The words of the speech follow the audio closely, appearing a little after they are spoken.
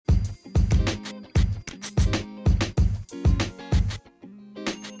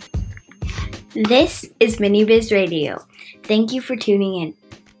This is MiniBiz Radio. Thank you for tuning in.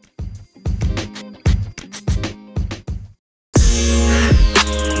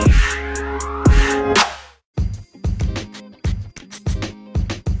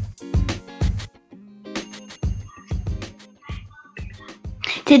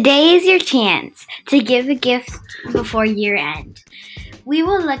 Today is your chance to give a gift before year end. We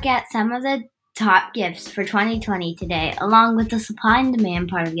will look at some of the top gifts for 2020 today, along with the supply and demand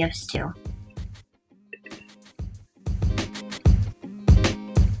part of gifts too.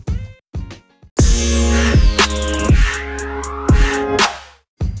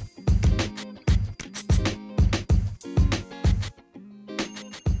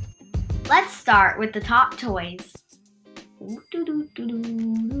 Let's start with the top toys.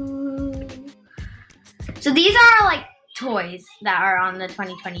 So these are like toys that are on the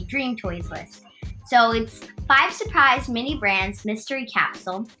 2020 Dream Toys list. So it's 5 surprise mini brands mystery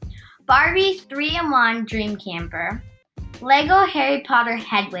capsule, Barbie's 3-in-1 dream camper, Lego Harry Potter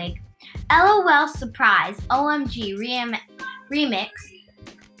Hedwig, LOL surprise OMG remix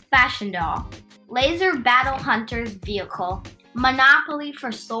fashion doll, Laser Battle Hunters vehicle, Monopoly for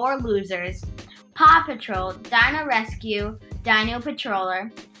sore losers, Paw Patrol, Dino Rescue, Dino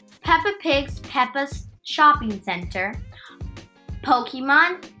Patroller, Peppa Pig's Peppa's Shopping Center,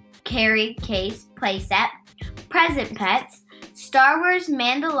 Pokemon Carry Case Playset, Present Pets, Star Wars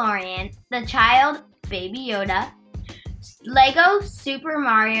Mandalorian, The Child, Baby Yoda, Lego Super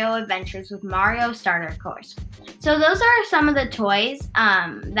Mario Adventures with Mario Starter Course. So those are some of the toys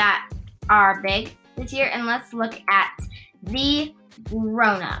that are big this year, and let's look at the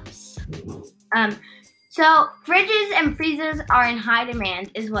grown-ups. So fridges and freezers are in high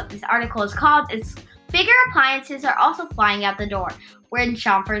demand is what this article is called. It's bigger appliances are also flying out the door where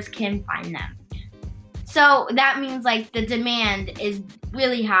shoppers can find them. So that means like the demand is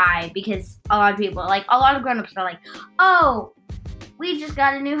really high because a lot of grown-ups are like, oh, we just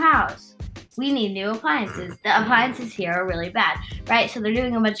got a new house. We need new appliances. The appliances here are really bad, right? So they're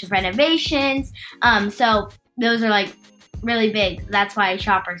doing a bunch of renovations. So those are like really big. That's why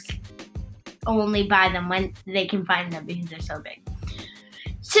shoppers only buy them when they can find them because they're so big.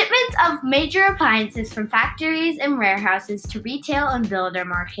 Shipments of major appliances from factories and warehouses to retail and builder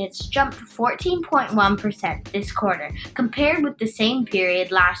markets jumped 14.1% this quarter compared with the same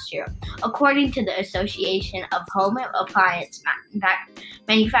period last year, according to the Association of Home Appliance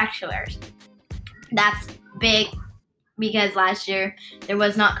Manufacturers. That's big because last year there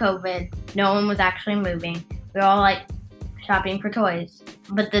was not COVID. No one was actually moving. We were all like shopping for toys,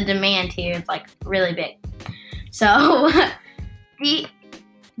 but the demand here is like really big. So the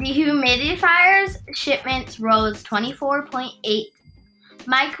humidifiers shipments rose 24.8%,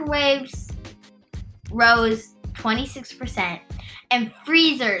 microwaves rose 26%, and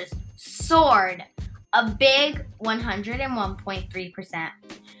freezers soared a big 101.3%.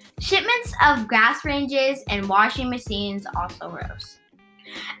 Shipments of gas ranges and washing machines also rose.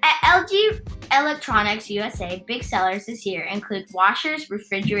 At LG Electronics USA, big sellers this year include washers,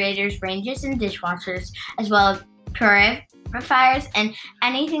 refrigerators, ranges, and dishwashers, as well as purifiers and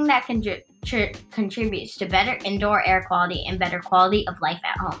anything that contributes to better indoor air quality and better quality of life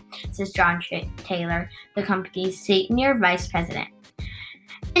at home, says John Taylor, the company's senior vice president.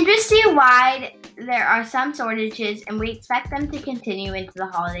 Industry-wide, there are some shortages, and we expect them to continue into the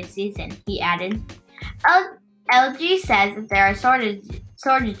holiday season, he added. LG says if there are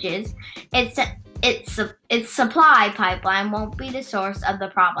shortages, its supply pipeline won't be the source of the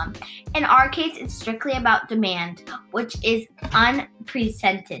problem. In our case, it's strictly about demand, which is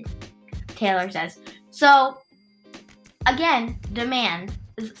unprecedented, Taylor says. So, again, demand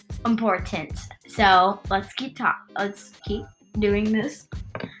is important. So, let's keep doing this.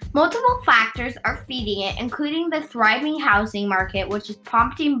 Multiple factors are feeding it, including the thriving housing market, which is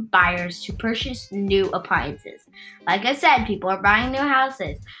prompting buyers to purchase new appliances. Like I said, people are buying new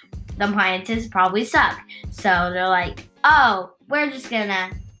houses. The appliances probably suck. So they're like, oh, we're just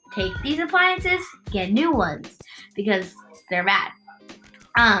gonna take these appliances, get new ones, because they're bad.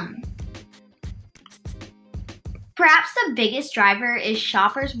 Perhaps the biggest driver is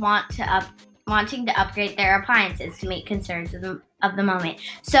shoppers wanting to upgrade their appliances to meet concerns of the moment.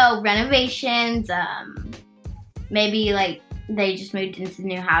 So renovations, maybe like they just moved into a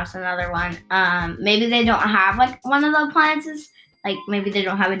new house, another one. Maybe they don't have like one of the appliances. Like maybe they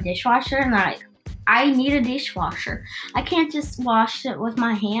don't have a dishwasher and they're like, I need a dishwasher. I can't just wash it with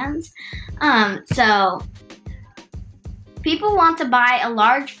my hands. So people want to buy a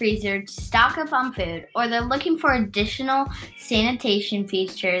large freezer to stock up on food, or they're looking for additional sanitation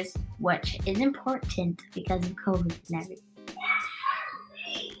features, which is important because of COVID and everything.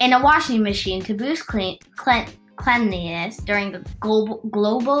 in a washing machine to boost cleanliness during the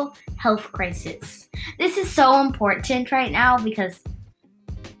global health crisis. This is so important right now because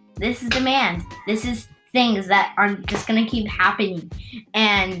this is demand. This is things that are just going to keep happening.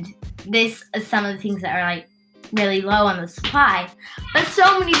 And this is some of the things that are like really low on the supply. But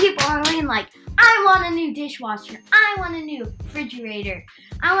so many people are being like, I want a new dishwasher. I want a new refrigerator.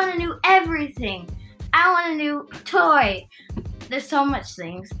 I want a new everything. I want a new toy. There's so much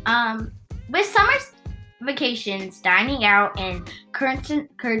things. With summer vacations, dining out, and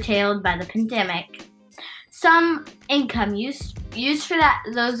curtailed by the pandemic, some income used for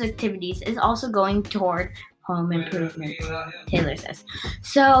those activities is also going toward home improvement, Taylor says.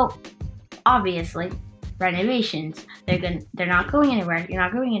 So, obviously, renovations, they're not going anywhere. You're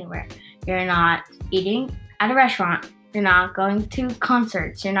not going anywhere. You're not eating at a restaurant. You're not going to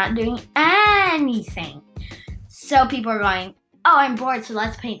concerts. You're not doing anything. So people are going, oh, I'm bored, so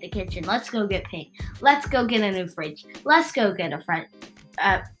let's paint the kitchen. Let's go get paint. Let's go get a new fridge. Let's go get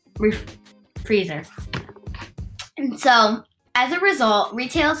a freezer. And so, as a result,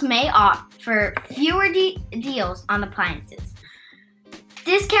 retailers may opt for fewer deals on appliances.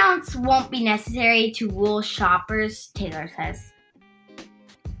 Discounts won't be necessary to rule shoppers, Taylor says.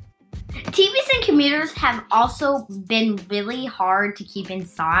 TVs and computers have also been really hard to keep in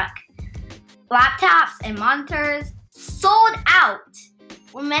stock. Laptops and monitors sold out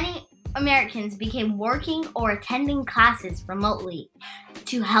when many Americans began working or attending classes remotely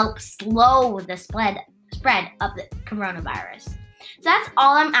to help slow the spread of the coronavirus. So that's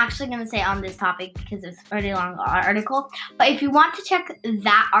all I'm actually going to say on this topic because it's a pretty long article. But if you want to check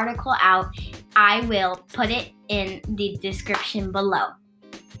that article out, I will put it in the description below.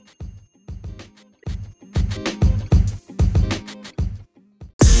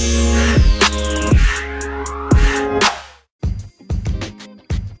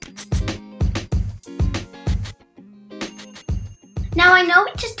 Now, I know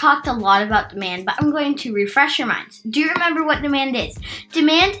we just talked a lot about demand, but I'm going to refresh your minds. Do you remember what demand is?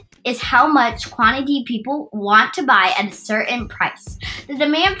 Demand is how much quantity people want to buy at a certain price. The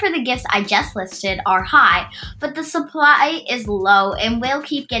demand for the gifts I just listed are high, but the supply is low and will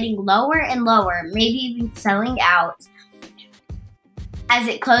keep getting lower and lower, maybe even selling out as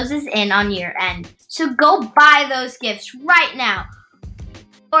it closes in on year end. So go buy those gifts right now.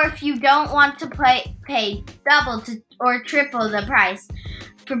 Or if you don't want to pay double or triple the price,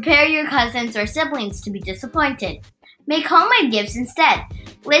 prepare your cousins or siblings to be disappointed. Make homemade gifts instead.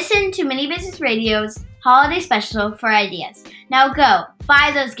 Listen to Mini Business Radio's holiday special for ideas. Now go,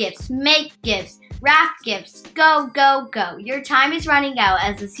 buy those gifts, make gifts, wrap gifts, go, go, go. Your time is running out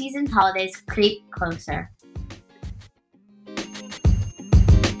as the season's holidays creep closer.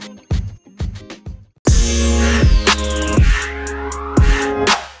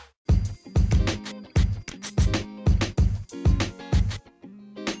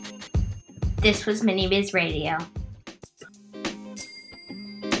 This was Mini Biz Radio.